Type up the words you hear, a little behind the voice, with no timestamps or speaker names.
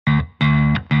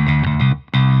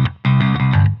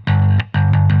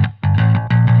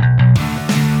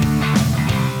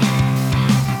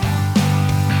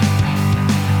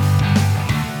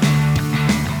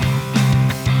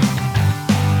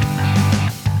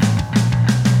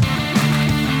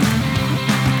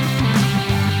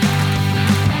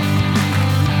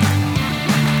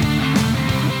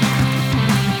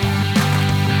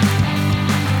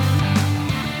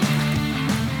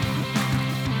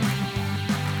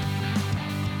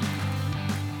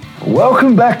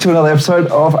Welcome back to another episode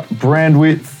of Brand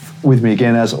Width. With me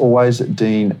again, as always,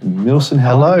 Dean Milson.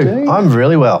 Hello, Dean? I'm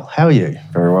really well. How are you?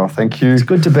 Very well, thank you. It's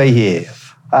good to be here.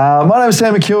 My name is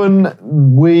Sam McEwen.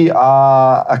 We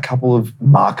are a couple of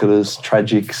marketers,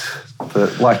 tragics,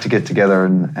 that like to get together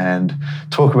and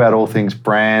talk about all things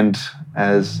brand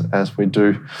as we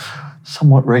do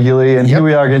somewhat regularly. And Here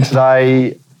we are again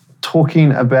today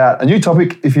talking about a new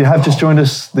topic. If you have just joined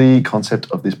us, the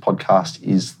concept of this podcast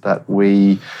is that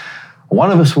one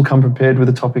of us will come prepared with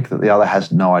a topic that the other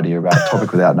has no idea about, a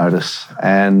topic without notice,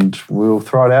 and we'll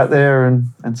throw it out there and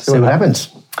see what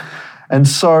happens. And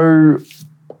so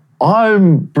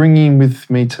I'm bringing with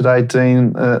me today,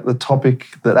 Dean, the topic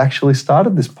that actually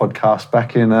started this podcast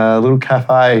back in a little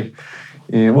cafe.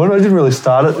 Well, I didn't really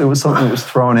start it. It was something that was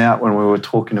thrown out when we were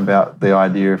talking about the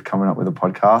idea of coming up with a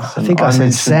podcast. I think I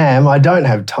said, Sam, I don't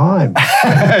have time.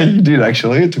 You did,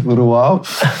 actually. It took a little while.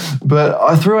 But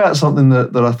I threw out something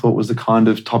that I thought was the kind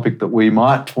of topic that we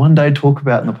might one day talk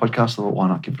about in the podcast. I thought, why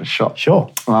not give it a shot? Sure.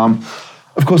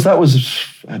 Of course, that was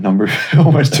a number of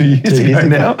almost 2 years ago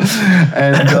now.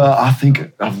 And I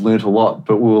think I've learnt a lot,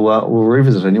 but we'll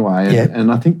revisit anyway.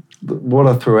 And I think what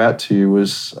I threw out to you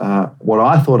was what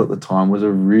I thought at the time was a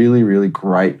really, really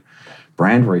great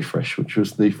brand refresh, which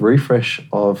was the refresh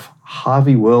of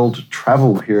Harvey World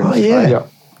Travel here in Australia.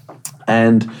 Yeah.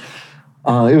 And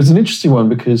it was an interesting one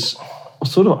because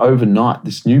sort of overnight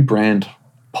this new brand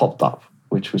popped up,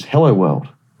 which was Hello World.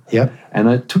 Yep. And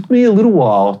it took me a little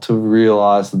while to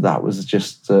realise that was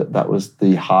just that was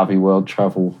the Harvey World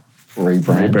Travel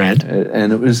rebrand.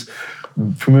 And it was,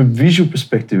 from a visual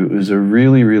perspective, it was a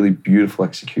really, really beautiful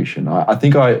execution. I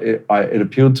think it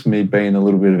appealed to me being a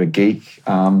little bit of a geek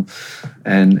and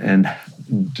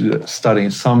studying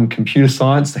some computer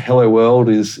science. The Hello World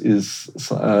is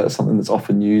something that's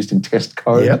often used in test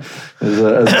code. Yep.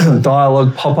 As a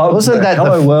dialogue pop-up. Wasn't that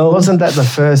the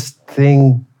first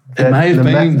thing it may have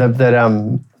been that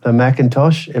the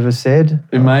Macintosh ever said?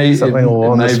 It may very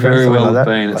well have like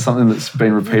been. It's something that's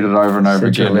been repeated over and over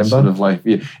again. It's sort of like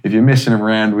if you're messing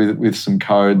around with some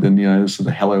code, then sort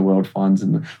of Hello World finds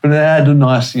in. But it had a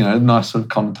nice sort of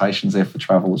connotations there for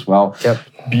travel as well. Yep.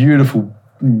 Beautiful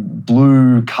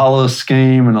blue colour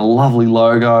scheme and a lovely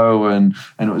logo, and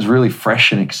it was really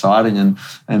fresh and exciting.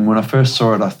 And when I first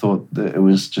saw it, I thought that it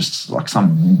was just like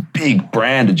some big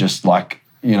brand had just like,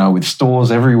 with stores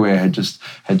everywhere had just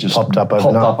popped up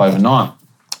overnight.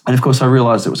 And of course I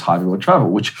realised it was Harvey World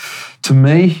Travel, which to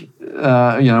me,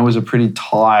 was a pretty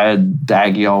tired,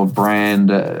 daggy old brand.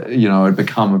 It had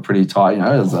become a pretty tired,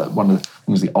 it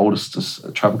was the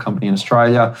oldest travel company in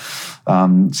Australia.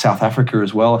 South Africa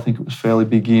as well, I think it was fairly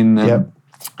big in.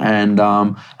 And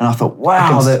I thought,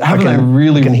 wow, I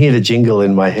can hear the jingle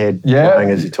in my head going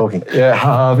as you're talking. Yeah,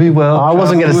 Harvey World. I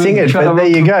wasn't going to sing it, but there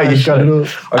you go. You've got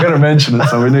it. I've got to mention it,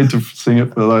 so we need to sing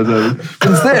it for those.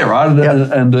 But it's there, right?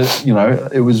 And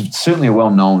it was certainly a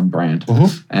well-known brand.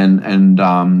 Mm-hmm.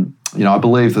 And I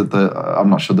believe that I'm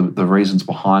not sure the reasons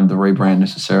behind the rebrand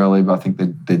necessarily, but I think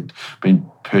they'd been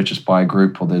purchased by a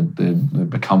group or they'd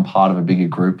become part of a bigger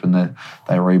group and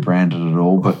they rebranded it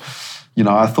all. But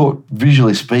I thought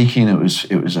visually speaking, it was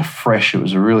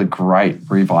a really great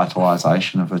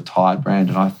revitalisation of a tired brand.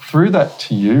 And I threw that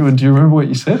to you. And do you remember what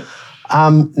you said?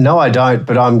 No, I don't.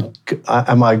 But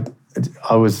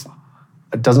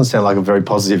it doesn't sound like a very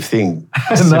positive thing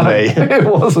to me. It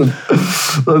wasn't.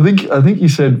 I think you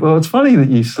said, well, it's funny that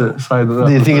you say that.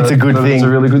 Do you think it's a good thing? It's a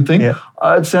really good thing? Yeah.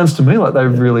 It sounds to me like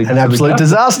they've really... An absolute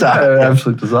disaster. Yeah, an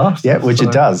absolute disaster. Yeah, which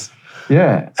it does.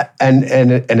 Yeah. And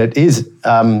it is.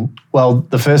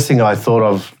 The first thing I thought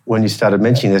of when you started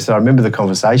mentioning this, I remember the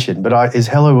conversation, but is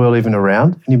Hello World even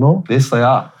around anymore? Yes, they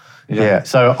are. Yeah.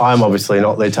 So I'm obviously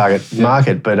not their target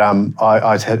market, but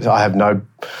I have no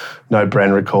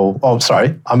brand recall. Oh,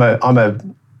 sorry. I'm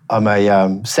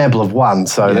a sample of one,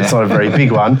 so that's not a very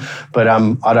big one. But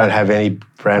I don't have any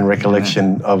brand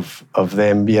recollection of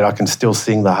them, yet I can still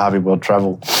sing the Harvey World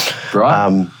Travel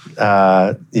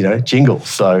jingle.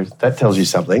 So that tells you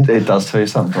something. It does tell you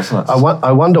something, doesn't it?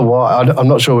 I wonder why. I'm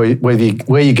not sure where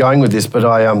you're going with this, but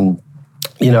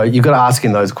you've got to ask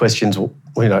in those questions,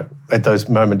 at those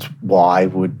moments, why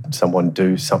would someone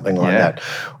do something like that?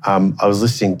 I was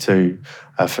listening to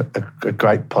a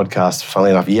great podcast,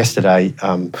 funnily enough, yesterday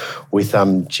with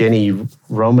Jenny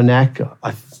Romanak.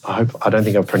 I don't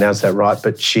think I pronounced that right,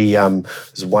 but she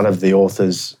is one of the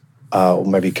authors, or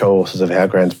maybe co-authors of How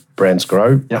Brands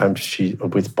Grow. She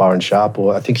with Byron Sharp,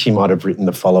 or I think she might have written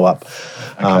the follow-up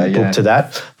book to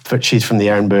that. she's from the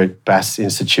Ehrenberg Bass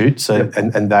Institute,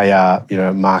 and they are,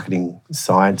 marketing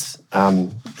science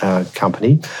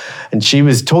company. And she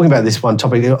was talking about this one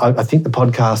topic. I think the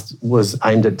podcast was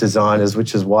aimed at designers,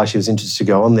 which is why she was interested to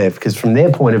go on there, because from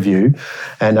their point of view,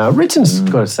 and Richard's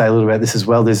got to say a little about this as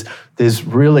well, there's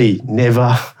really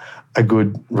never a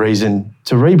good reason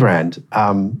to rebrand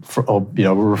or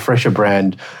refresh a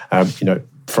brand,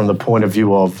 from the point of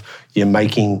view of you're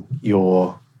making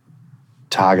your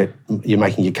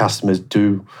customers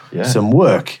do some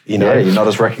work. You're not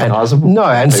as recognisable.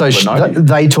 And so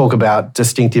they talk about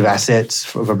distinctive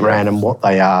assets of a brand and what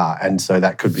they are, and so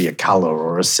that could be a colour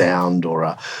or a sound or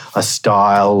a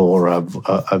style or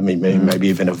maybe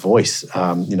even a voice,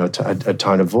 a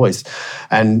tone of voice,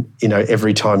 and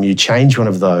every time you change one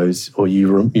of those or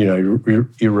you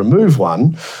remove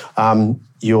one,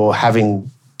 you're having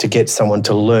to get someone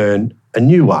to learn a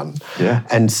new one,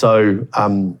 and so.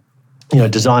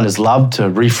 Designers love to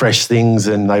refresh things,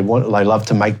 and they love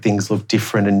to make things look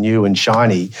different and new and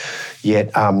shiny.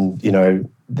 Yet,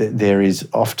 there is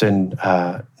often,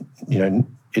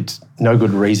 it's no good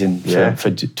reason for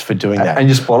doing that. And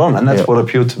you're spot on, and that's what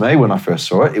appealed to me when I first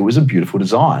saw it. It was a beautiful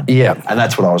design, and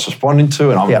that's what I was responding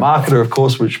to. And I'm a marketer, of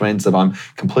course, which means that I'm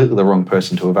completely the wrong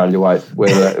person to evaluate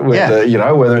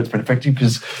whether it's been effective,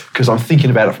 because I'm thinking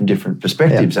about it from different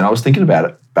perspectives, and I was thinking about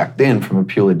it back then from a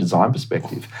purely design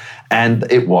perspective. And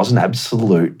it was an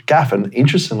absolute gaffe. And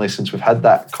interestingly, since we've had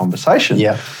that conversation,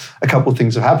 a couple of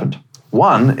things have happened.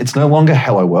 One, it's no longer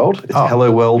Hello World. It's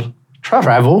Hello World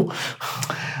Travel.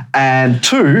 And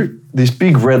two, this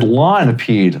big red line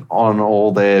appeared on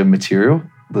all their material,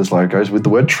 those logos, with the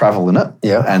word travel in it.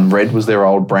 Yeah. And red was their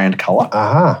old brand colour.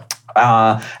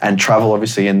 And travel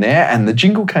obviously in there. And the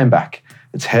jingle came back.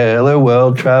 It's Hello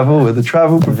World Travel with the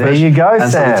travel professional. There you go, and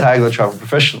Sam. so the tag, the travel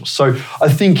professionals. So I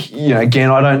think,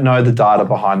 again, I don't know the data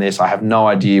behind this. I have no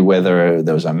idea whether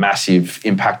there was a massive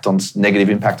negative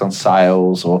impact on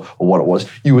sales or what it was.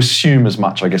 You assume as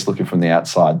much, I guess, looking from the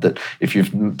outside, that if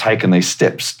you've taken these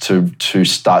steps to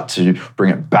start to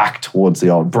bring it back towards the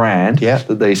old brand,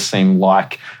 that these seem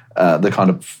like the kind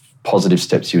of positive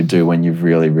steps you would do when you've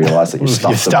really realised that you've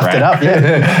stuffed it up,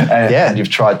 and you've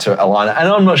tried to align it. And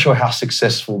I'm not sure how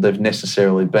successful they've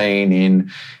necessarily been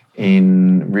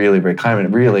in really reclaiming it.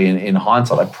 Really, in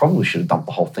hindsight, they probably should have dumped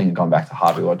the whole thing and gone back to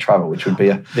Harvey World Travel, which would be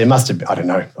there must have been, I don't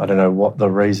know what the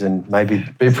reason, maybe.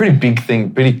 Be a pretty big thing,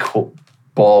 pretty cool,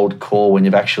 bold call when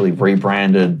you've actually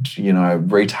rebranded,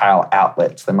 retail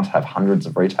outlets. They must have hundreds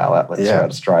of retail outlets throughout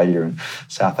Australia and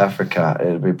South Africa.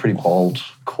 It'd be a pretty bold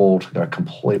call to go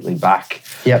completely back.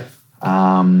 Yep.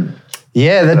 Of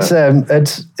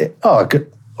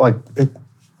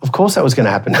course that was going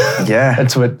to happen. Yeah.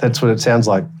 That's what it sounds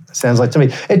like. To me.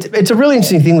 It's a really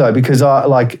interesting thing though, because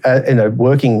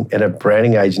working at a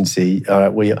branding agency, a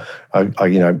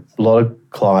lot of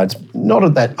clients, not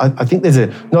at that. I think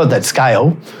not at that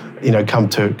scale, come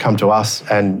to us,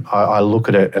 and I look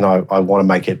at it and I want to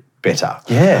make it better.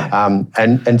 Yeah.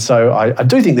 And so I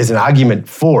do think there's an argument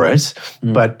for it,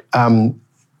 but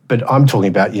I'm talking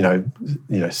about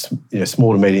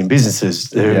small to medium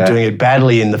busineses who are doing it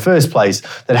badly in the first place,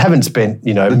 that haven't spent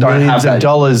millions of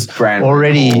dollars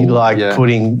already,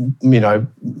 putting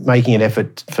making an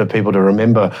effort for people to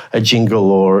remember a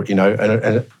jingle or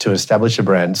and to establish a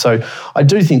brand. So I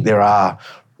do think there are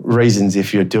reasons,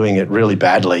 if you're doing it really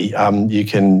badly, you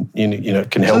can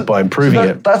help by improving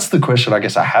it. That's the question I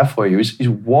guess I have for you is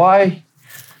why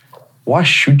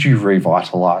should you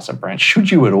revitalise a brand?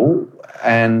 Should you at all?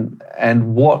 And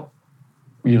what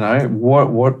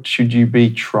should you be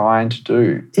trying to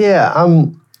do? Yeah.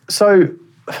 So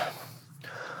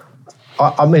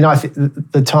I think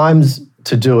the times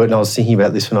to do it, and I was thinking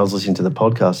about this when I was listening to the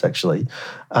podcast actually.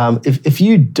 If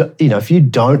you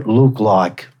don't look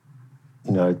like,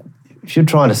 if you're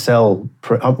trying to sell,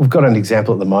 we've got an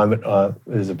example at the moment.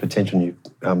 There's a potential new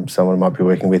someone I might be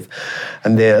working with,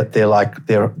 and they're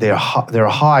a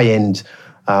high end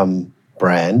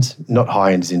brand, not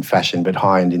high end in fashion, but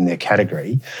high end in their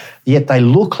category. Yet they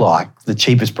look like the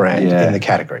cheapest brand in the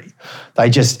category.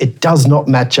 It does not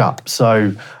match up.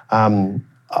 So.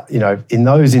 In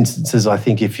those instances, I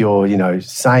think if you're,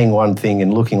 saying one thing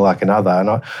and looking like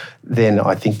another, then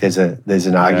I think there's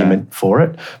an argument for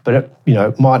it. But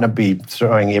it might not be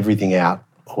throwing everything out,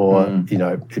 or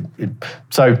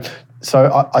So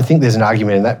I think there's an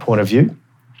argument in that point of view.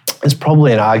 There's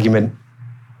probably an argument.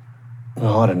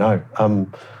 I don't know.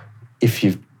 If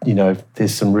you've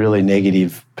there's some really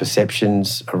negative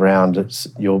perceptions around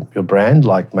your brand,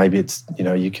 like maybe it's,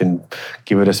 you can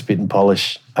give it a spit and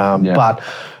polish. But,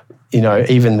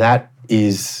 even that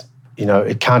is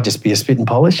it can't just be a spit and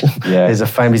polish. Yeah. There's a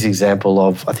famous example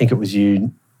of, I think it was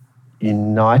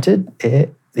United Air,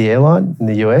 the airline in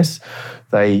the US.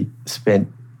 They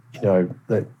spent,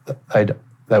 they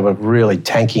were really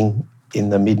tanking in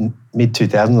the mid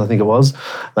 2000s, I think it was.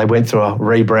 They went through a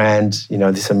rebrand,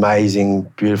 this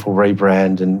amazing, beautiful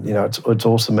rebrand, and it's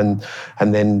awesome. And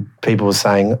then people were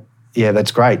saying, yeah,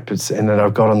 that's great. And then I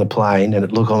got on the plane and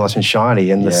it looked all nice and shiny,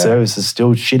 and the service is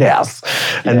still shit house,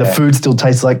 and the food still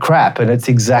tastes like crap. And it's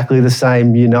exactly the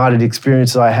same United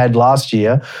experience that I had last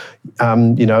year.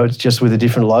 It's just with a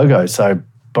different logo. So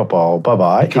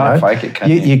bye-bye. You can't fake it, can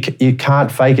you? You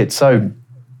can't fake it. So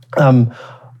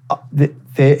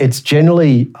it's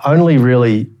generally only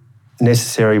really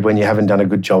necessary when you haven't done a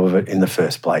good job of it in the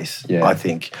first place, I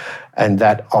think. And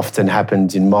that often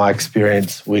happens in my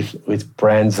experience with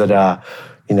brands that are,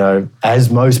 as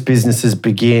most businesses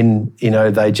begin,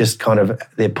 they just kind of,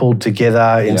 they're pulled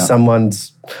together in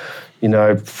someone's,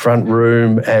 front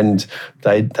room, and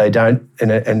they don't,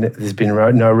 and there's been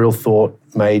no real thought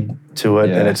made to it,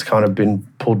 and it's kind of been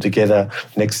pulled together.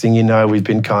 Next thing you know, we've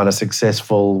been kind of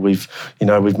successful. We've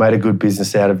made a good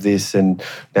business out of this, and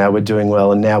now we're doing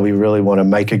well. And now we really want to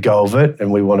make a go of it,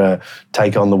 and we want to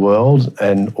take on the world,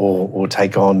 and or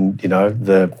take on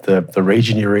the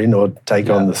region you're in, or take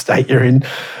on the state you're in.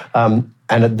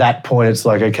 And at that point, it's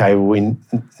like, okay, we've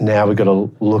got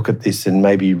to look at this and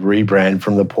maybe rebrand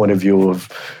from the point of view of,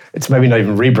 it's maybe not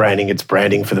even rebranding, it's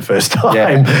branding for the first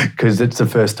time, because it's the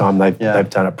first time they've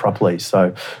done it properly.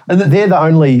 So, and they're the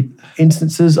only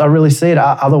instances I really see it.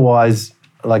 Otherwise,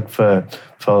 like for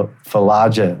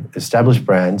larger established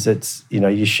brands, it's,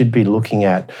 you should be looking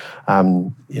at,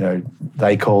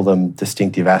 they call them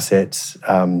distinctive assets.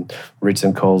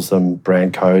 Ritson calls them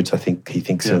brand codes. I think he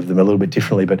thinks of them a little bit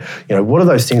differently. But, what are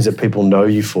those things that people know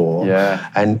you for? Yeah.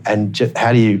 And just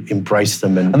how do you embrace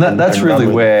them? And that's really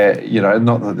where,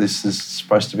 not that this is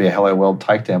supposed to be a Hello World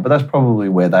takedown, but that's probably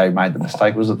where they made the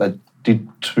mistake, was that they did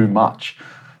too much.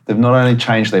 They've not only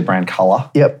changed their brand colour,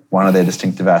 one of their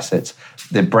distinctive assets,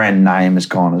 their brand name has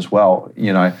gone as well.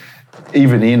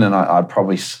 Even and I'd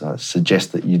probably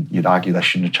suggest that you'd argue they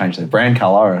shouldn't have changed their brand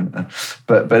colour.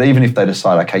 But even if they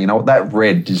decide, okay, that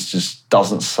red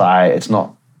doesn't say,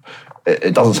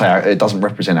 it doesn't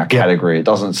represent our category. It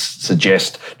doesn't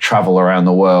suggest travel around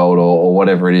the world or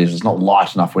whatever it is. It's not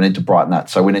light enough. We need to brighten that.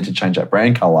 So we need to change that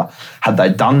brand colour. Had they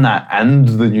done that and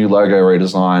the new logo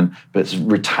redesign, but it's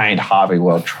retained Harvey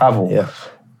World Travel,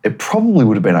 it probably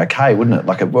would have been okay, wouldn't it?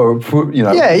 Like, taken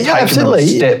absolutely. a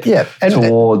step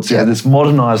towards, it's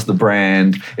modernised the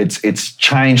brand. It's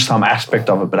changed some aspect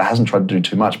of it, but it hasn't tried to do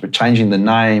too much. But changing the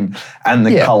name and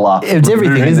the colour, it's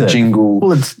everything, isn't the jingle.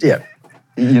 Well, it's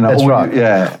that's right.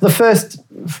 Yeah. I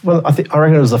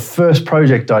reckon it was the first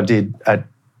project I did at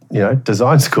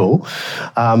design school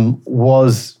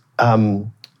was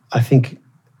I think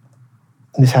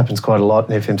this happens quite a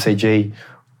lot in FMCG.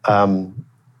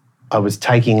 I was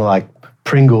taking like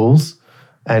Pringles,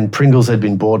 and Pringles had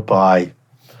been bought by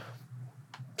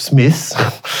Smiths.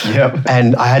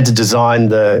 And I had to design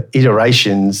the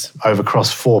iterations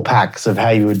across 4 packs of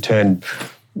how you would turn,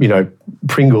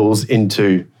 Pringles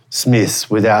into Smiths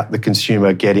without the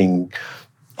consumer getting,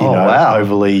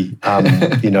 overly,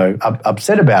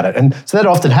 upset about it. And so that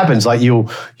often happens. Like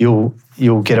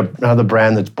you'll get another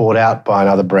brand that's bought out by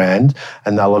another brand,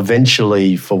 and they'll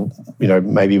eventually,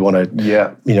 maybe want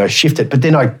to, shift it. But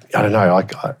then I don't know.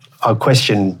 I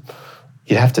question.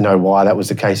 You'd have to know why that was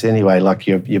the case anyway. Like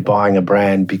you're buying a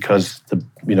brand because of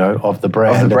the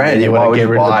brand. Of the brand, you want to get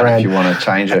rid of the brand if you want to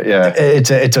change it. Yeah, it's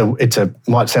a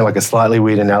might sound like a slightly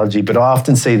weird analogy, but I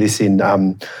often see this in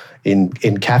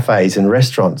cafes and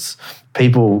restaurants.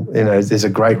 People, there's a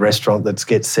great restaurant that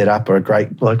gets set up, or a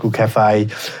great local cafe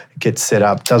gets set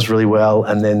up, does really well,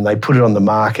 and then they put it on the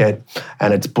market,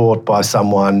 and it's bought by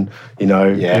someone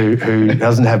who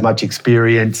doesn't have much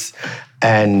experience,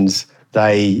 and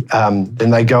they then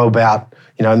they go about,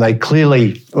 and they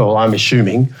clearly, well, I'm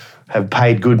assuming, have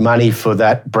paid good money for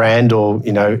that brand, or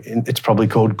it's probably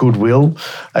called goodwill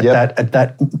at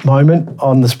that moment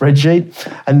on the spreadsheet,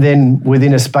 and then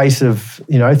within a space of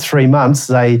 3 months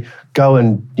they go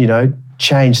and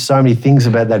change so many things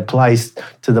about that place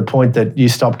to the point that you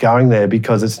stop going there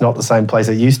because it's not the same place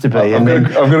it used to be,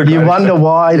 you wonder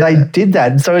why they did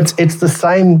that. So it's the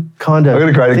same kind of. I've got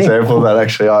a great example of that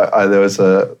actually. There was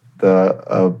a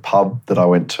pub that I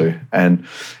went to, and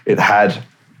they had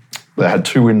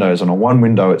 2 windows, and on one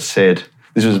window it said,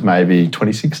 this was maybe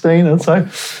 2016, I'd say,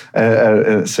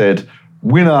 and it said,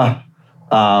 winner,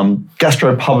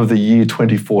 Gastro Pub of the Year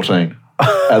 2014.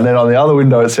 And then on the other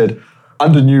window it said,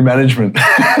 under new management.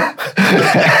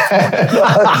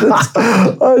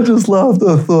 I just laughed.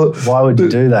 I thought, why would you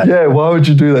do that? Yeah, why would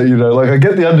you do that? You know, like I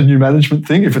get the under new management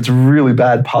thing if it's a really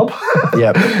bad pub.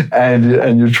 Yeah.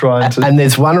 and you're trying to. And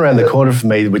there's one around the corner from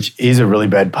me, which is a really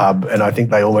bad pub, and I think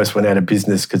they almost went out of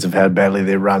business because of how badly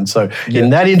they're run. So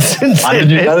in that instance, it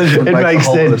makes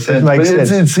sense. It makes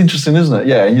sense. It's interesting, isn't it?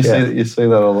 Yeah, and you see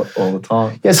that all the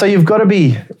time. Yeah, so you've got to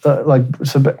be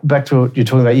back to what you're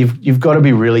talking about. You've got to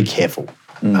be really careful,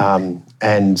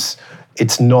 and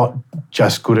it's not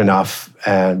just good enough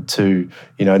to,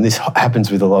 you know, and this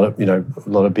happens with a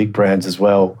lot of big brands as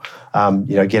well.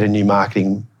 You know, get a new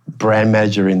marketing brand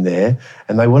manager in there,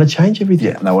 and they want to change everything.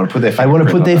 Yeah, and they want to put their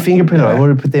fingerprint on it. They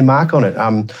want to put their mark on it.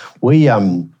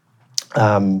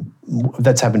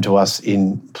 That's happened to us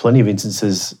in plenty of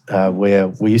instances where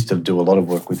we used to do a lot of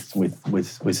work with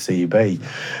CUB,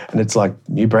 and it's like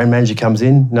new brand manager comes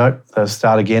in, they'll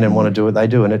start again and want to do what they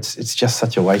do, and it's just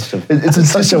such a waste of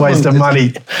such a waste of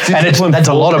money, and that's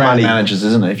a lot of money. Managers,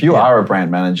 isn't it? If you are a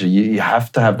brand manager, you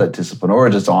have to have that discipline, or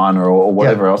a designer, or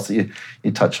whatever else that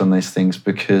you touch on these things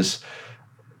because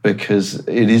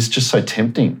it is just so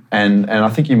tempting, and I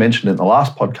think you mentioned it in the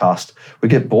last podcast. We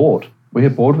get bored. We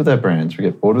get bored with our brands. We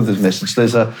get bored with this message.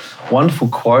 There's a wonderful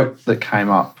quote that came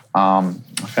up. I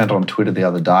found it on Twitter the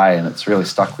other day, and it's really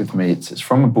stuck with me. It's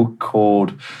from a book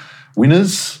called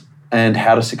Winners and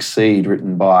How to Succeed,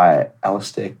 written by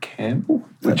Alistair Campbell.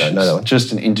 I don't know that one.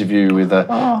 Just an interview with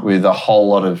a whole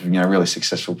lot of really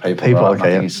successful people. I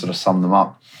think he sort of summed them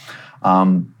up.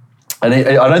 And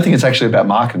I don't think it's actually about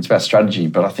marketing. It's about strategy,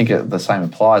 but I think the same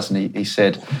applies. And he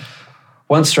said,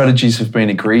 once strategies have been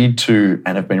agreed to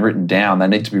and have been written down, they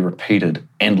need to be repeated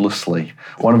endlessly.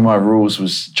 One of my rules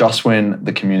was just when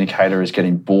the communicator is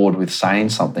getting bored with saying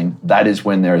something, that is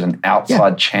when there is an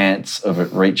outside chance of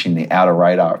it reaching the outer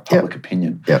radar of public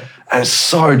opinion. Yep. And it's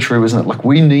so true, isn't it? Like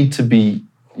we need to be,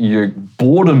 your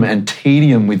boredom and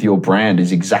tedium with your brand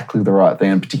is exactly the right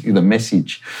thing, and particularly the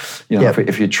message.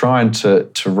 If you're trying to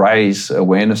raise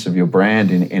awareness of your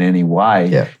brand in any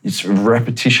way, it's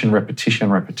repetition.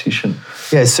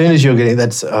 Yeah, as soon as you're getting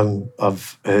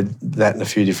I've heard that in a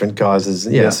few different guises.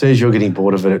 As soon as you're getting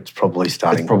bored of it, it's probably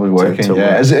starting. It's probably working.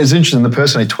 It's interesting. The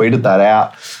person who tweeted that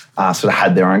out sort of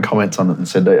had their own comments on it and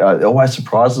said, "It always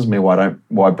surprises me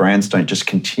why brands don't just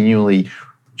continually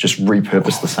just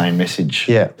repurpose the same message,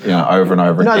 over and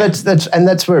over again." No,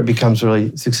 that's where it becomes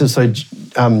really successful. So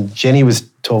Jenny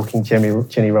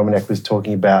Romanek was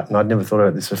talking about, and I'd never thought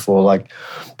about this before, like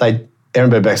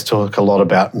Ehrenberg Bax talk a lot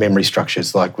about memory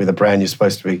structures. Like with a brand, you're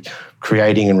supposed to be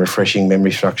creating and refreshing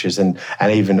memory structures, and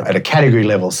even at a category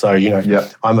level. So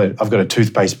I've got a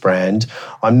toothpaste brand.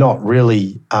 I'm not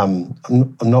really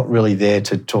there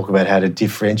to talk about how to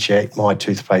differentiate my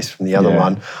toothpaste from the other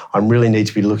one. I really need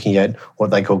to be looking at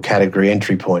what they call category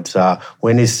entry points.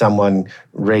 When is someone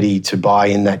ready to buy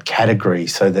in that category,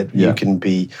 so that you can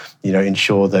be,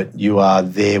 ensure that you are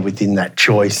there within that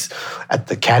choice at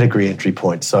the category entry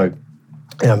point. So.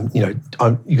 You've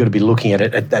got to be looking at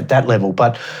it at that level.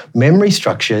 But memory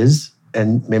structures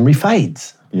and memory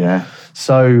fades. Yeah.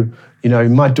 So, you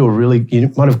might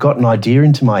have got an idea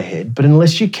into my head, but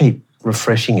unless you keep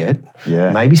refreshing it,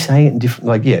 maybe saying it in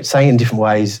different, saying it in different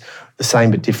ways, the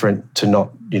same but different to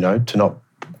not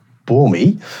bore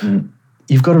me,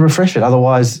 you've got to refresh it.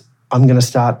 Otherwise, I'm going to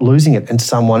start losing it, and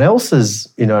someone else's,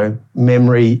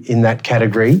 memory in that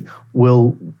category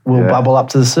will bubble up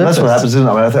to the surface. And that's what happens, isn't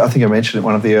it? I mean, I think I mentioned in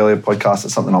one of the earlier podcasts that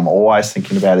something I'm always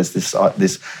thinking about is this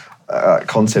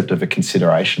concept of a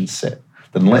consideration set.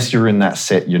 That unless you're in that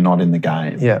set, you're not in the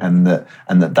game. Yeah. And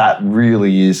that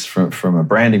really is from a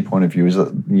branding point of view is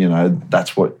that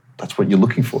that's what you're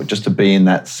looking for, just to be in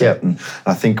that set. Yep. And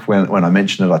I think when I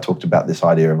mentioned it, I talked about this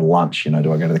idea of lunch. Do I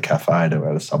go to the cafe? Do I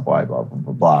go to Subway? Blah, blah,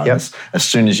 blah, blah. Yep. As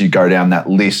soon as you go down that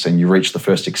list and you reach the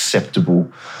first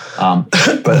acceptable.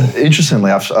 But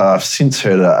interestingly, I've since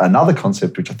heard another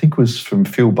concept, which I think was from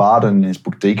Phil Barden in his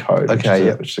book Decode,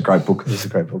 which is a great book. It is a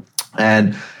great book.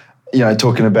 And,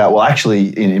 talking about, well, actually,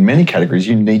 in many categories,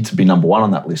 you need to be number one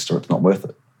on that list or it's not worth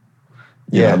it.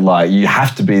 You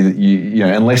have to be,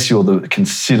 unless you're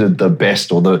considered the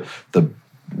best or the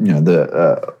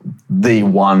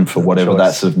one for whatever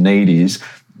that sort of need is,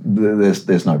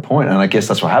 there's no point. And I guess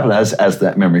that's what happens as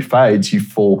that memory fades, you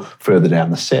fall further down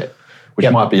the set, which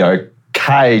might be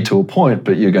okay to a point,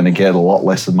 but you're going to get a lot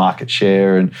less of market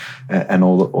share and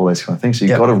all those kind of things. So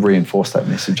you've got to reinforce that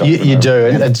message. You do,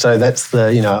 and so that's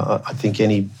I think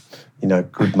any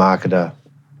good marketer.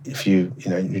 If you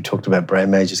talked about brand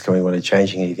managers coming when they're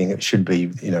changing anything, it should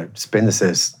be, spend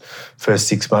the first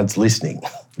 6 months listening,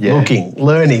 looking,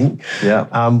 learning,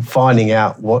 finding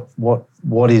out what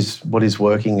what is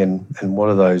working and what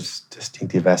are those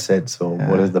distinctive assets, or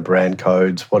what are the brand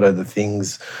codes, what are the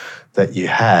things that you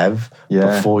have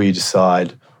before you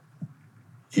decide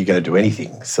you're going to do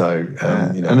anything. So,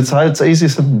 you know. And it's easier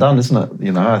said than done, isn't it?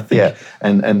 You know, I think,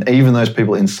 and even those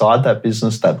people inside that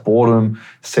business, that boredom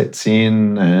sets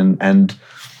in, and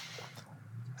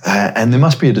there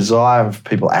must be a desire of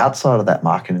people outside of that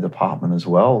marketing department as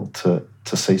well to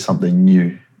see something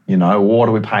new. You know, what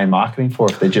are we paying marketing for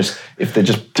if they're just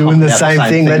doing the same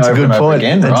thing? That's a good point.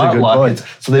 Again, that's right? a good point.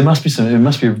 So there must be it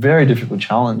must be a very difficult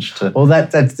challenge to. Well,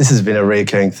 this has been a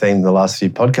recurring theme in the last few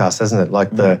podcasts, hasn't it? Like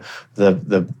the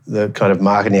kind of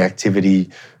marketing activity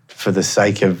for the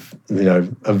sake of, you know,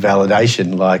 of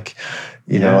validation. Like,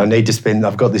 you know,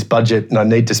 I've got this budget and I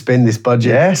need to spend this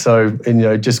budget. Yeah. So, you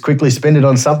know, just quickly spend it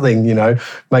on something, you know,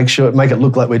 make it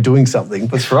look like we're doing something.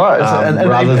 That's right.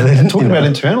 Rather than talking about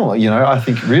internal, you know, I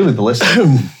think really the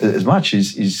lesson as much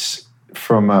is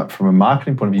from a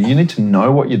marketing point of view, you need to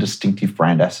know what your distinctive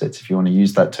brand assets, if you want to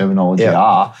use that terminology,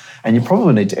 are, and you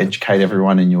probably need to educate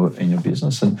everyone in your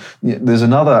business. And there's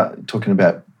another, talking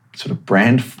about sort of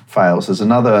brand fails, there's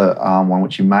another one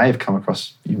which you may have come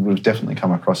across, you would have definitely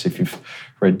come across if you've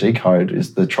read Decode,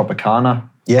 is the Tropicana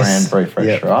brand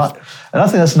refresh, right? And I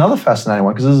think that's another fascinating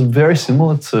one, because it's very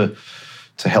similar to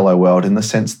Hello World in the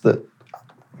sense that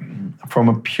from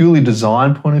a purely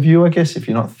design point of view, I guess, if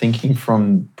you're not thinking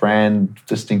from brand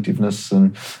distinctiveness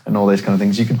and all these kind of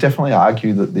things, you could definitely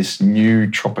argue that this new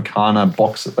Tropicana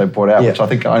box that they brought out, which I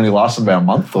think only lasted about a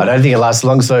month. I don't think it lasts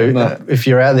long. So if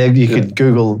you're out there, you could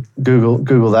Google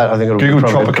that. I think it'll Google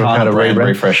probably Tropicana brand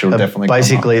refresh. It'll definitely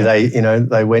basically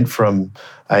they went from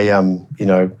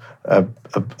a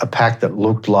pack that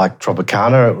looked like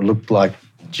Tropicana. It looked like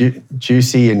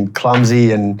juicy and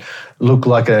clumsy and look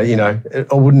like I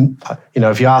wouldn't,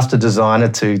 if you asked a designer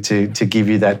to give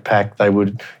you that pack, they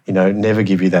would, never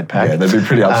give you that pack. Yeah, they'd be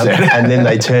pretty upset. And then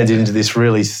they turned it into this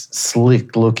really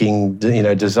slick looking,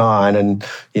 design, and,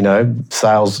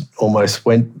 sales almost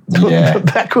went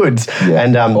backwards. Yeah.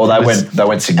 And they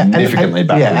went significantly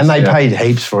backwards. Yeah, and they paid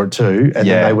heaps for it too. And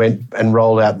then they went and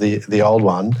rolled out the old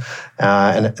one,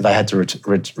 and they had to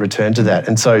return to that.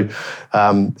 And so,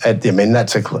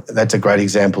 that's a great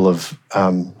example of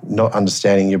not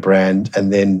understanding your brand,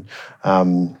 and then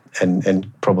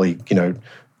and probably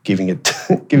giving it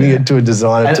to a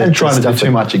designer and trying to do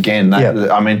too much again.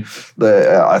 Yeah. I mean,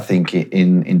 I think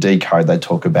in Decode they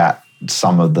talk about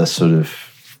some of the sort of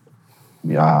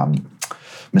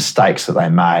mistakes that they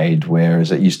made, whereas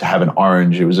it used to have an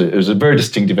orange. It was a very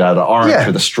distinctive out of orange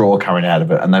with a straw coming out of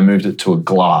it, and they moved it to a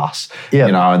glass. Yeah.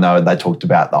 And they talked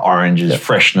about the orange's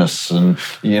freshness and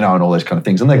and all those kind of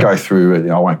things. And they go through it.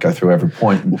 I won't go through every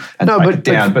point and take it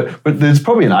down. But there's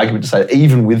probably an argument to say that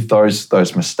even with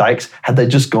those mistakes, had they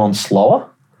just gone slower,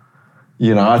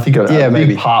 I think a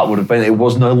big part would have been it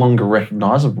was no longer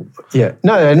recognisable. Yeah,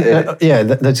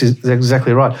 that's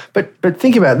exactly right. But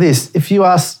think about this: if you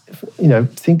ask,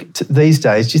 these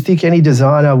days, do you think any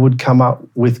designer would come up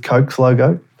with Coke's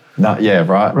logo? No,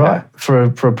 right. Yeah. For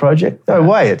a project? No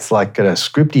way. It's like got a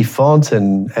scripty font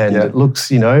and it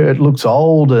looks, it looks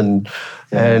old and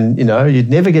you'd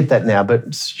never get that now. But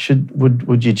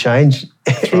would you change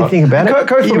anything about it?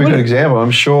 Coke's probably a good example.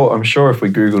 I'm sure if we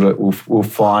Googled it, we'll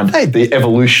find the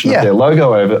evolution of their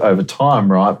logo over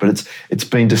time, right? But it's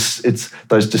been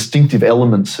those distinctive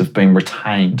elements have been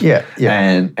retained. Yeah.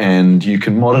 And you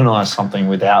can modernise something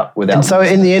without. And so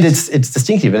in the end, it's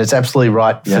distinctive and it's absolutely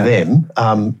right for them.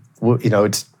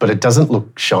 But it doesn't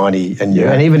look shiny and new.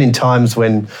 And even in times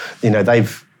when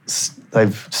they've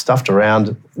stuffed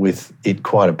around with it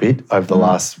quite a bit over the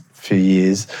last few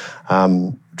years,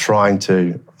 trying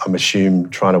to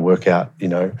work out,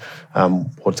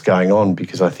 what's going on,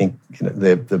 because I think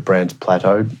the brand's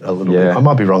plateaued a little bit. I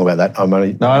might be wrong about that. I'm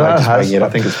only I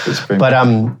think it's been. But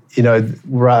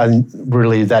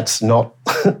really, that's not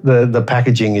the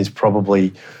packaging is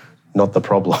probably not the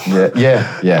problem.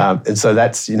 Yeah. And so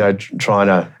that's trying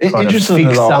to fix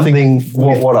something. something.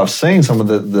 What I've seen, some of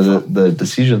the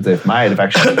decisions they've made have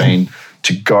actually been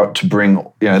to bring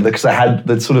because they had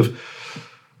that sort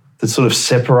of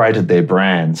separated their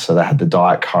brands. So they had the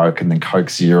Diet Coke and then Coke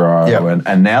Zero,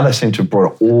 and now they seem to have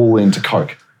brought it all into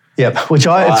Coke. Yeah, it's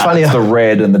funny. It's the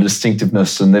red and the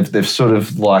distinctiveness, and they've sort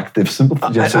of they've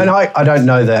simplified. And I don't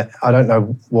know that. I don't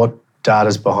know what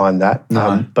data's behind that.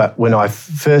 No. But when I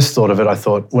first thought of it,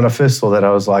 when I first saw that,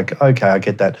 I was like, okay, I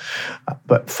get that.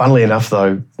 But funnily enough,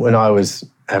 though, when I was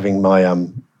having my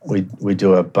we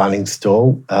do a Bunnings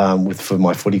stall for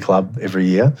my footy club every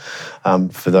year.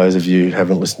 For those of you who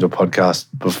haven't listened to a podcast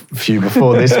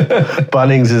before this,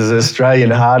 Bunnings is an Australian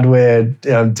hardware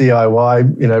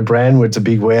DIY brand where it's a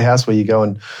big warehouse where you go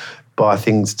and buy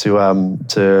things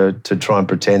to try and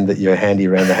pretend that you're handy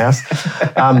around the house.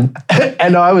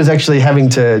 And I was actually having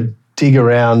to dig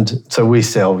around. So we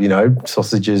sell,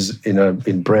 sausages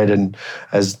in bread and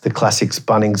as the classics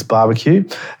Bunnings barbecue.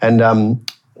 And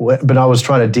but I was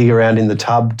trying to dig around in the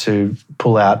tub to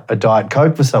pull out a Diet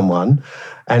Coke for someone,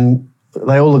 and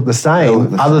they all look the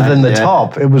same, other than the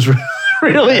top. It was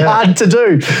really hard to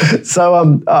do.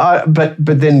 So, but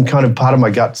then kind of part of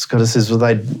my gut kind of says, well,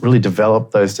 they really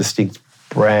developed those distinct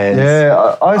brands.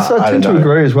 Yeah, I tend to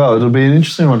agree as well. It'll be an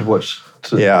interesting one to watch.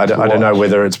 I don't know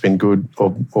whether it's been good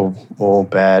or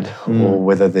bad, or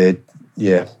whether they're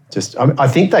I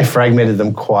think they fragmented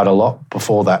them quite a lot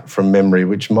before that from memory,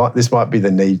 this might be the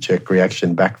knee-jerk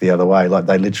reaction back the other way. Like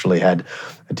they literally had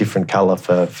a different colour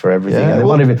for everything. Yeah, and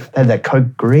they had that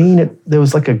Coke green. There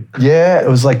was like a it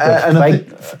was like a fake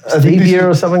stevia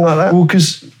or something like that. Well,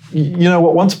 because you know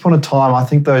what, once upon a time, I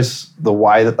think the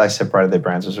way that they separated their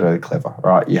brands was really clever,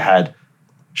 right? You had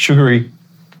sugary,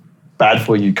 bad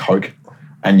for you Coke,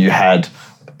 and you had,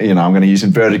 I'm going to use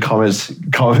inverted commas here,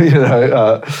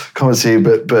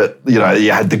 but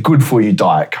you had the good for you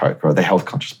Diet Coke, right? The health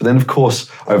conscious. But then, of course,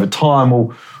 over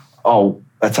time,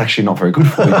 that's actually not very good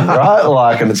for you,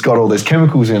 right? And it's got all these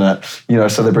chemicals in it,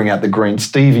 so they bring out the green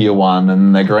stevia one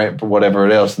and they green whatever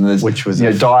else. And there's,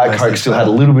 Diet Coke still had a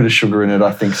little bit of sugar in it,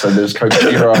 I think. So there's Coke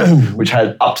Zero, which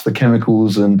had upped the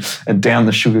chemicals and down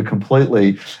the sugar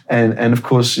completely. And of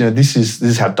course, this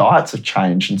is how diets have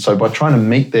changed. And so by trying to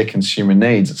meet their consumer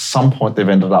needs, at some point they've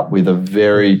ended up with a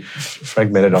very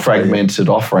fragmented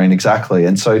offering, exactly.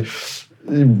 And so,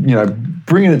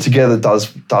 bringing it together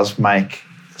does make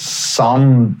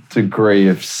some degree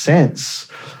of sense.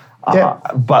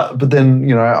 But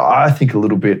then, I think a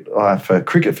little bit, for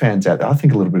cricket fans out there, I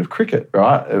think a little bit of cricket,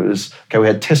 right? It was, we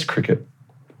had Test cricket,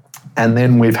 and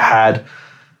then we've had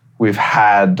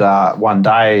one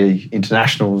day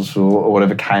internationals or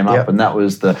whatever came up, and that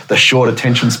was the short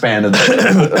attention span of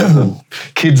the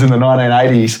kids in the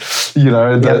 1980s,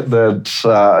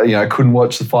 that couldn't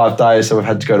watch the 5 days, so we've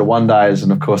had to go to 1 days,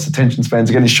 and of course attention spans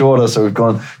are getting shorter, so we've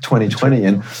gone 2020,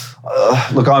 and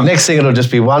next thing it'll just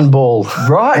be one ball,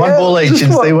 right? One ball each,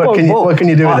 and see what can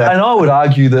you do with that. And I would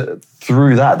argue that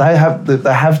through that they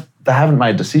haven't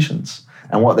made decisions.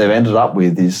 And what they've ended up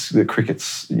with is that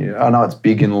cricket's, I know it's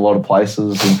big in a lot of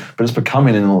places, but it's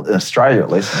becoming, in Australia at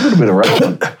least, a little bit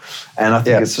irrelevant. And I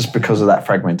think it's just because of that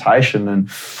fragmentation. And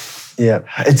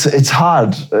it's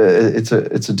hard. It's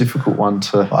a difficult one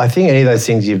to. I think any of those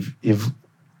things you've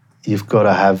got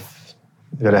to have.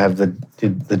 You've got to have the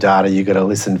data. You've got to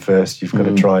listen first. You've got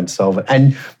to try and solve it,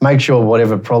 and make sure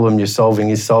whatever problem you're solving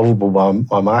is solvable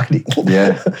by marketing.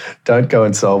 Yeah, don't go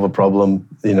and solve a problem.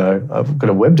 I've got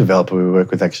a web developer we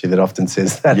work with actually that often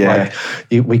says that. Yeah.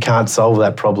 We can't solve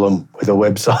that problem with a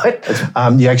website.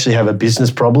 You actually have a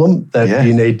business problem that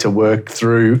you need to work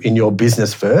through in your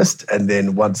business first, and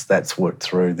then once that's worked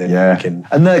through, then you can.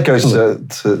 And that goes to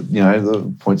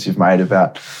the points you've made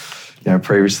about.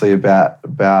 Previously about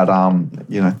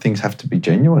things have to be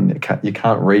genuine. You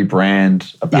can't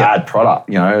rebrand a bad product.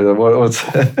 You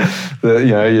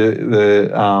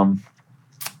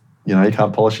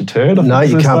can't polish a turd. No,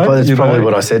 you can't. That's probably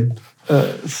what I said.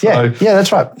 That's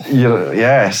right.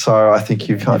 So I think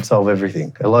you can't solve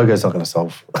everything. A logo's not going to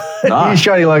solve. No, your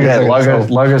shiny logo.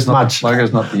 Logo's not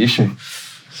the issue.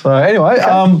 So anyway,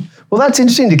 well, that's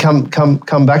interesting to come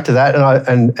back to that,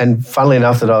 and funnily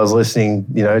enough, that I was listening,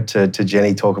 to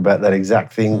Jenny talk about that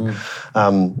exact thing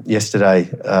yesterday.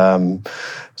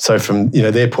 So from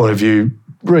their point of view,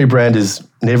 rebrand is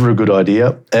never a good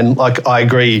idea, and I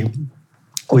agree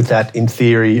with that in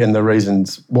theory and the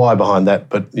reasons why behind that.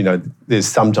 But there's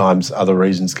sometimes other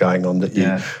reasons going on that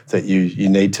you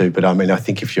need to. But I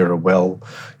think if you're a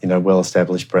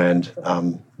well-established brand,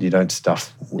 you don't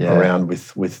stuff around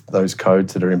with those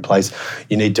codes that are in place.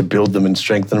 You need to build them and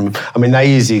strengthen them. I mean,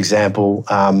 they use the example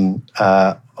of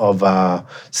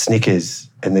Snickers,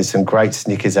 and there's some great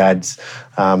Snickers ads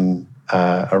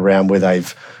around where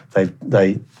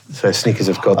so Snickers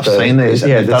have got I've seen these.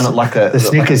 They've done it like the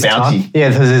Snickers bounty.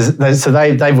 So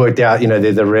they've worked out.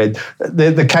 They're the red.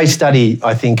 The case study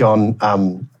I think on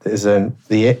there's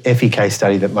the Effie case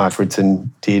study that Mark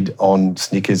Ritson did on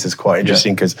Snickers is quite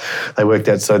interesting because they worked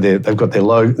out. So they've got their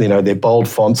logo, their bold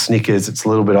font Snickers. It's a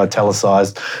little bit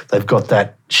italicized. They've got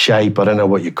that shape. I don't know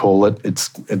what you call it. It's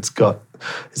got.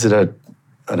 Is it a?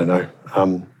 I don't know.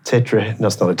 No,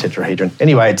 it's not a tetrahedron.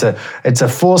 Anyway, it's a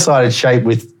four-sided shape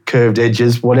with curved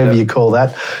edges, whatever you call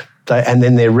that. And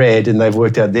then they're red, and they've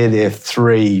worked out they're their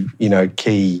three,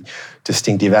 key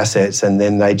distinctive assets, and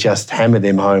then they just hammer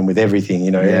them home with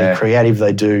everything, any creative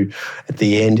they do at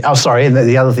the end. Oh, sorry, and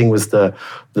the other thing was the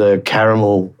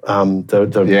caramel,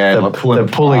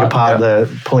 pulling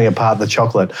apart the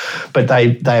chocolate. But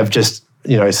they have just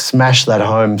smashed that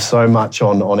home so much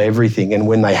on everything, and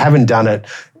when they haven't done it,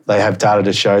 they have data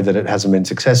to show that it hasn't been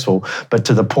successful, but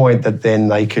to the point that then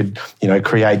they could,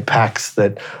 create packs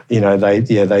that,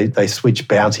 they switch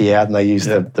Bounty out and they use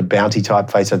the Bounty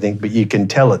typeface, I think, but you can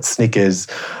tell it's Snickers,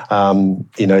 done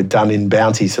in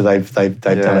Bounty, so they've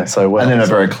done it so well. And then they're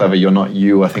very clever. You're not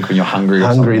you, I think, when you're hungry.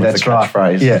 Hungry, that's right.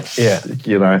 Catchphrase.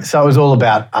 Yeah. So it was all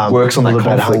about works on that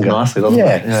conflict nicely, doesn't it?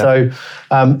 Yeah. So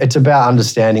it's about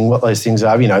understanding what those things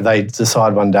are. They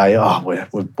decide one day,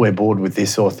 we're bored with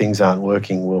this, or things aren't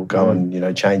working. We'll go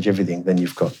and change everything. Then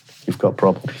you've got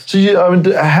problems. So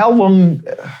how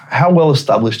well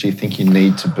established do you think you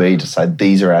need to be to say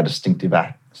these are our distinctive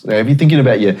acts? If you're thinking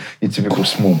about your typical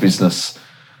small business,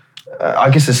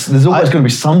 I guess there's always going to be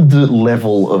some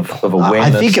level of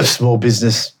awareness. I think of small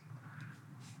business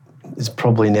is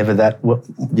probably never that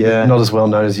not as well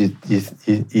known as you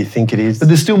think it is. But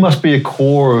there still must be a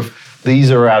core of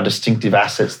these are our distinctive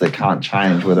assets that can't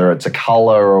change, whether it's a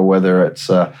colour or whether it's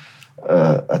a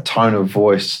tone of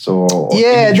voice or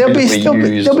there'll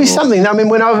be something. I mean,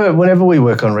 whenever we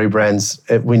work on rebrands,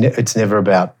 it's never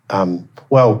about.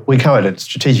 We come at it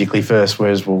strategically first,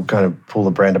 whereas we'll kind of pull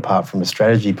the brand apart from a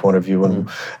strategy point of view.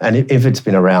 And if it's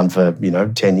been around for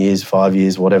 10 years, 5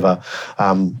 years, whatever,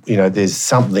 there's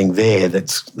something there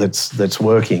that's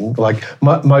working. Like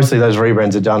mostly those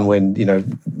rebrands are done when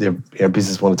their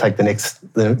business want to take the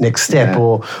next step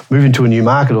or move into a new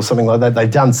market or something like that.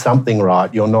 They've done something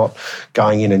right. You're not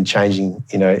going in and changing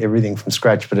everything from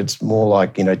scratch, but it's more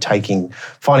like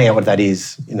finding out what that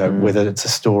is. Whether it's a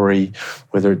story,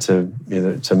 whether it's a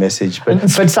message, but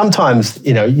sometimes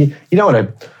you don't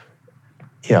want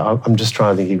to. I'm just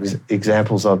trying to think of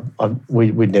examples.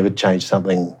 We'd never change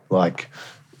something like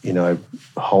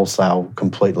wholesale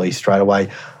completely straight away.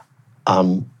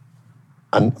 But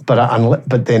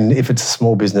then if it's a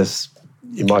small business,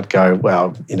 you might go,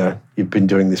 well, you've been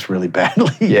doing this really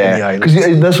badly. Yeah,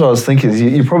 because that's what I was thinking. Is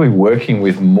you're probably working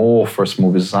with more for a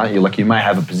small business, aren't you? Like you may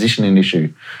have a positioning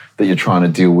issue that you're trying to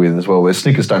deal with as well, where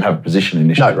Snickers don't have a positioning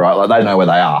issue, right? Like they know where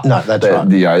they are. No, that's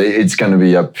right. It's going to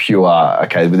be a pure,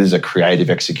 but there's a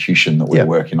creative execution that we're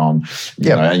working on,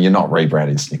 and you're not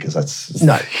rebranding Snickers. That's,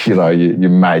 you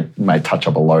may touch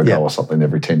up a logo or something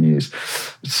every 10 years.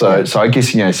 So I guess,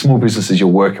 small businesses you're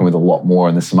working with a lot more,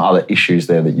 and there's some other issues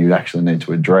there that you actually need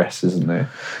to address, isn't there?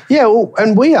 Yeah, well,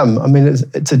 and we,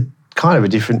 it's a kind of a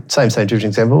different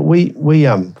example. We've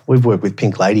worked with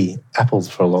Pink Lady apples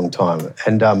for a long time,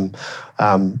 and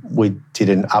we did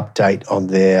an update on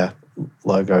their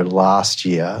logo last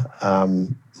year,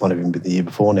 might have even been the year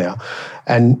before now,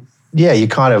 and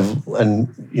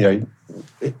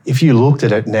if you looked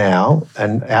at it now,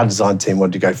 and our design team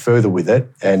wanted to go further with it,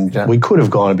 and we could have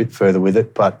gone a bit further with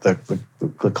it, but the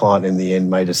client in the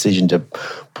end made a decision to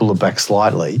pull it back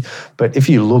slightly. But if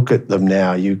you look at them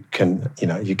now, you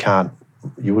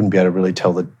wouldn't be able to really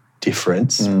tell the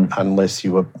difference unless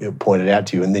you were pointed out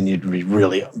to you, and then you'd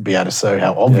really be able to show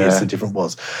how obvious the difference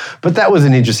was. But that was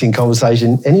an interesting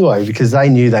conversation anyway, because they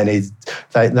knew they needed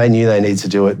to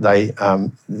do it. They,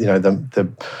 the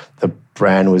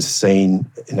brand was seen,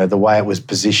 the way it was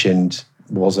positioned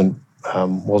wasn't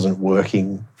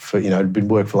working for, it'd been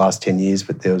worked for the last 10 years,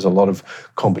 but there was a lot of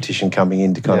competition coming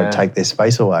in to kind of take their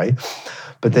space away.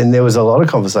 But then there was a lot of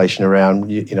conversation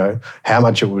around, how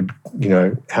much it would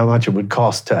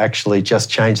cost to actually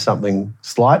just change something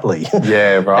slightly.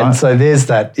 Yeah, right. And so there's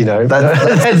that,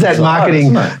 there's that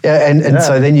marketing.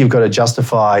 So then you've got to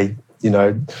justify,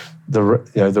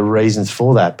 the reasons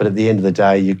for that. But at the end of the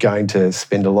day, you're going to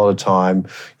spend a lot of time,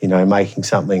 making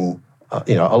something,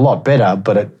 a lot better,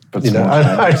 but I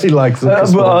actually like.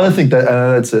 I think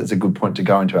that's a good point to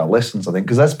go into our lessons. I think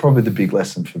because that's probably the big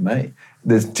lesson for me.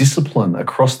 There's discipline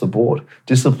across the board.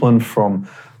 Discipline from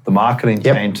the marketing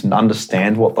team to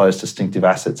understand what those distinctive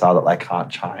assets are that they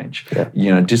can't change.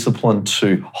 Discipline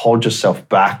to hold yourself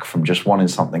back from just wanting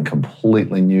something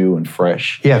completely new and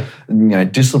fresh.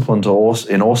 Discipline to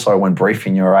also when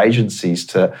briefing your agencies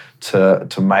to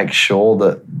make sure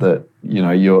that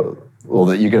you're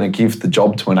going to give the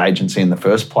job to an agency in the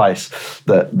first place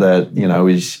that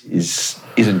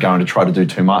isn't going to try to do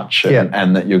too much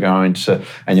and that you're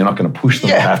not going to push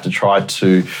them to have to try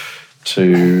to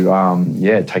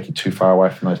take you too far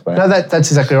away from those brands. No, that's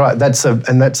exactly right. That's a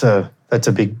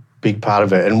big big part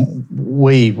of it. And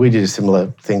we did a similar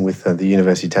thing with the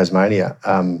University of Tasmania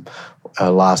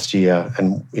last year.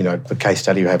 And, the case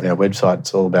study we have on our website,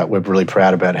 it's all about, we're really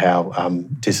proud about how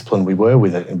disciplined we were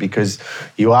with it. And because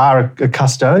you are a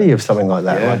custodian of something like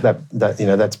that,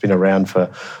 that's been around for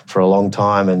a long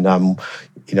time. And,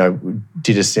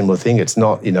 did a similar thing. It's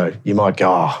not, you might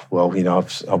go, I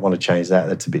want to change that.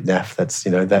 That's a bit naff. That's,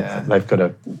 they've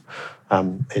got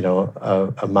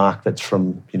a mark that's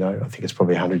from, I think it's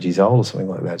probably 100 years old or something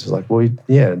like that. It's just like,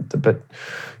 but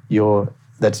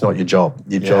that's not your job.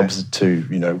 Your job's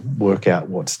to, work out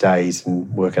what stays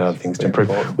and work out other things to improve.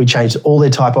 Important. We changed all their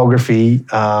typography,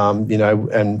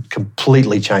 and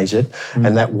completely changed it.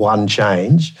 And that one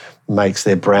change makes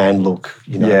their brand look,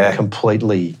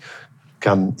 completely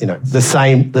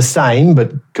the same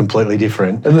but completely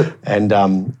different, and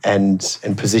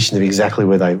position them exactly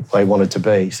where they want it to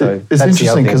be. So it's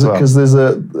interesting because there's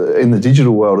in the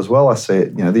digital world as well. I see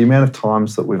it. The amount of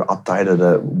times that we've updated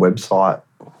a website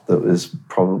that was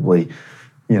probably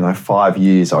 5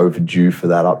 years overdue for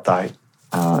that update.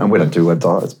 And we don't do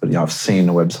websites, but I've seen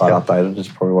a website updated. Is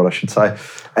probably what I should say.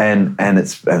 And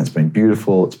it's been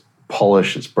beautiful. It's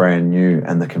polished. It's brand new,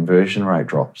 and the conversion rate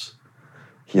drops.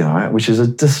 Which is a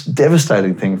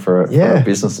devastating thing for a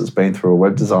business that's been through a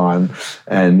web design,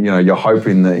 and you're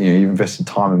hoping that you've invested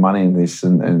time and money in this,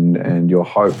 and your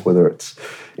hope, whether it's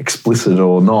explicit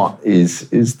or not, is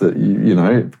that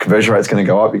conversion rate's going to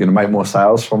go up, you're going to make more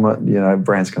sales from it,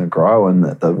 brand's going to grow, and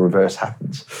that the reverse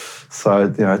happens.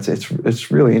 So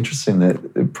it's really interesting that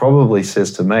it probably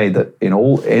says to me that in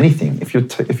anything, if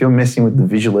you're messing with the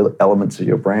visual elements of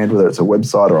your brand, whether it's a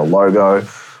website or a logo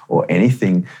or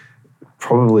anything,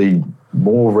 probably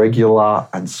more regular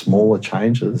and smaller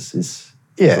changes is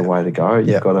the way to go.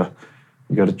 You've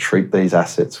got to treat these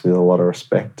assets with a lot of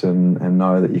respect and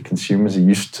know that your consumers are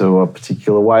used to a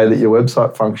particular way that your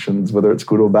website functions, whether it's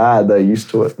good or bad. They're used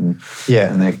to it, and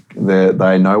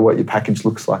they know what your package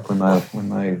looks like when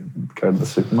they go to the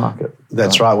supermarket.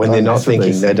 That's right. When they're not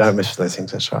thinking, they don't miss those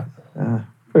things. That's right. Yeah.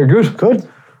 Very good. Good.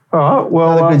 All right.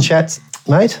 Well, another good chat,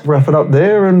 mate. Wrap it up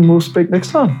there, and we'll speak next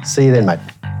time. See you then, mate.